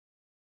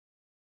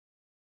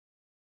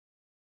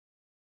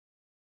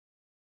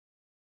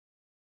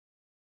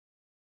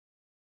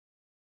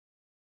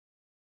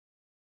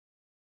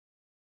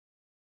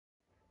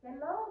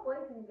Hello,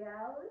 boys and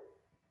girls.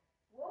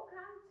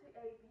 Welcome to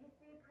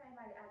ABC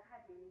Primary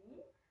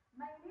Academy.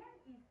 My name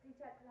is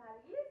Teacher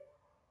Clarice,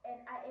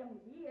 and I am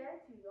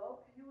here to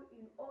help you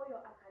in all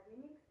your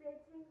academic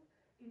settings,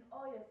 in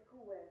all your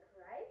schoolwork,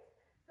 right?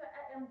 So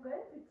I am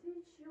going to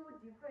teach you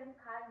different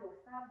kinds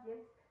of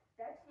subjects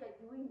that you are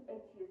doing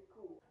at your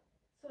school.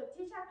 So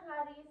Teacher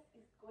Clarice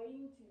is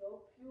going to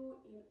help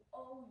you in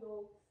all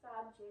your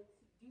subjects,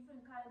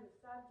 different kinds of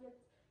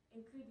subjects,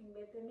 including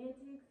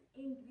mathematics,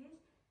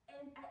 English,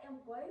 and I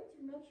am going to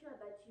make sure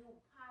that you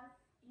pass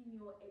in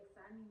your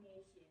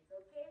examinations,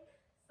 okay?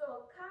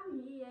 So come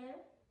here,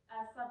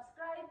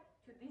 subscribe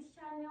to this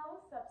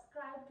channel,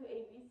 subscribe to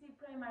ABC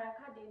Primary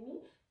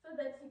Academy so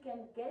that you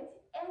can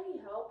get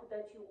any help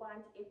that you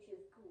want at your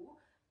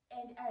school.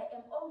 And I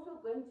am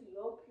also going to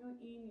help you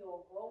in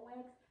your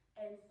homeworks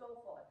and so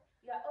forth.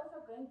 We are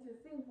also going to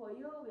sing for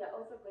you, we are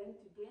also going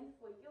to dance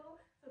for you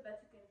so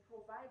that you can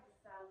provide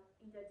some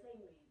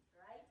entertainment,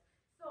 right?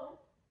 So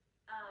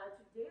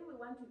today we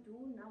want to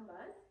do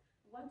numbers.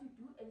 We want to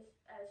do a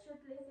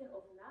short lesson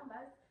of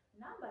numbers.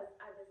 Numbers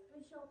are the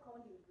special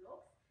counting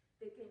blocks.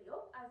 They can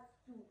help us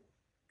to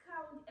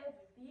count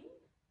everything,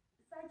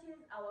 such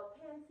as our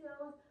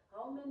pencils.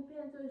 How many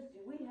pencils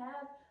do we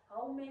have?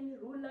 How many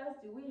rulers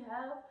do we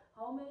have?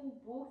 How many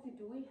books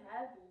do we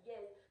have?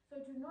 Yes.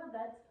 So to know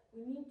that,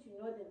 we need to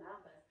know the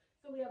numbers.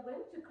 So we are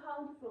going to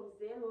count from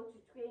 0 to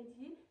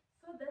 20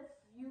 so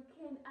that you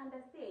can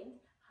understand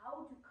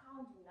how to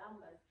count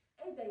numbers.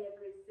 Either you're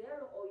grade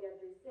 0 or you're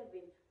grade 7,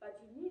 but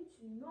you need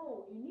to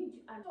know,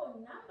 So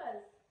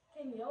numbers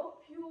can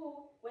help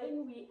you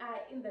when we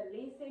are in the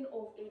lesson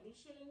of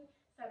addition,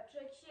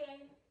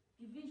 subtraction,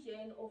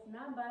 division of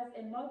numbers,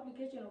 and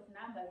multiplication of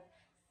numbers.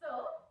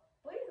 So,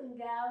 boys and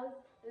girls,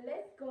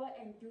 let's go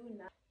and do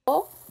now.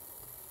 4,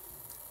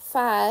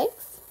 5,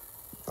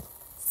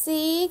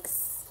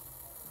 6,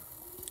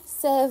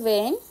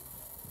 7,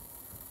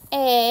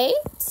 8,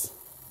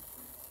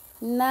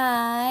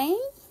 9,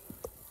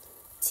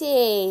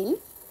 10,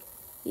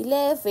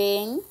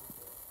 11,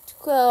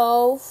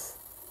 12,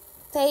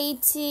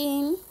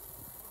 13,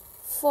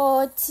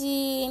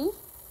 14,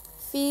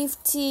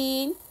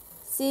 15,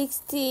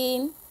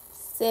 16,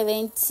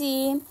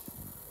 17,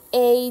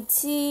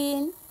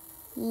 18,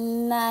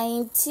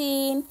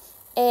 19,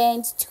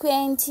 and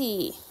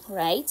 20,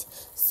 right?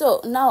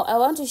 So now I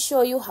want to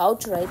show you how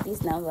to write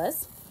these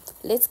numbers.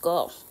 Let's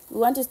go. We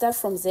want to start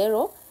from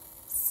 0,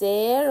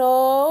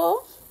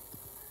 0,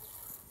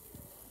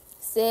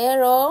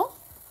 0,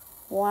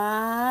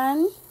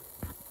 1,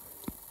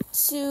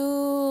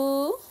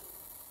 2,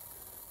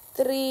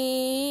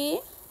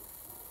 3,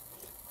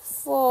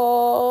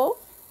 4,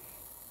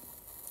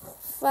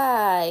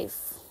 5,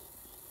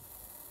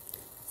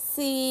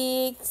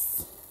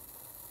 6,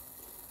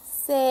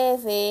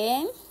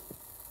 7,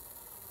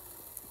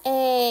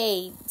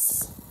 8,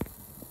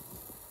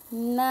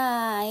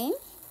 9,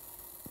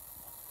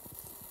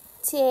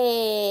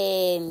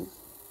 10,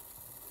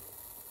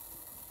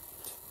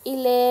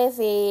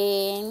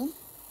 11,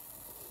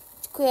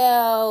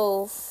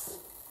 12,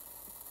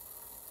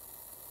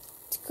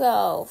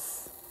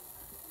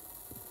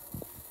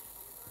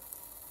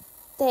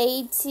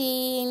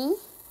 13,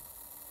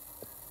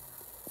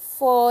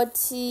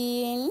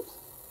 14,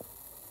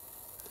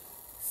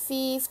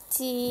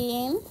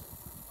 15,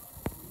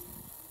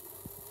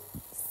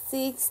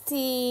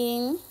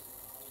 16,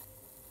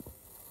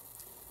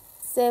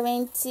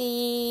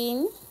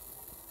 17,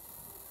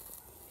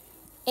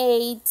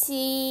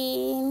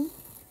 18,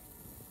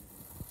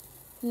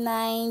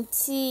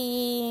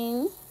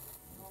 19,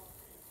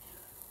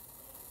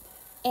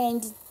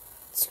 and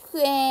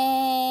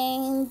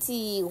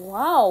 20.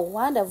 Wow,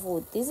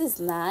 wonderful. This is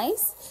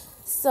nice.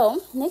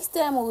 So next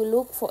time we will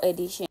look for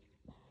addition.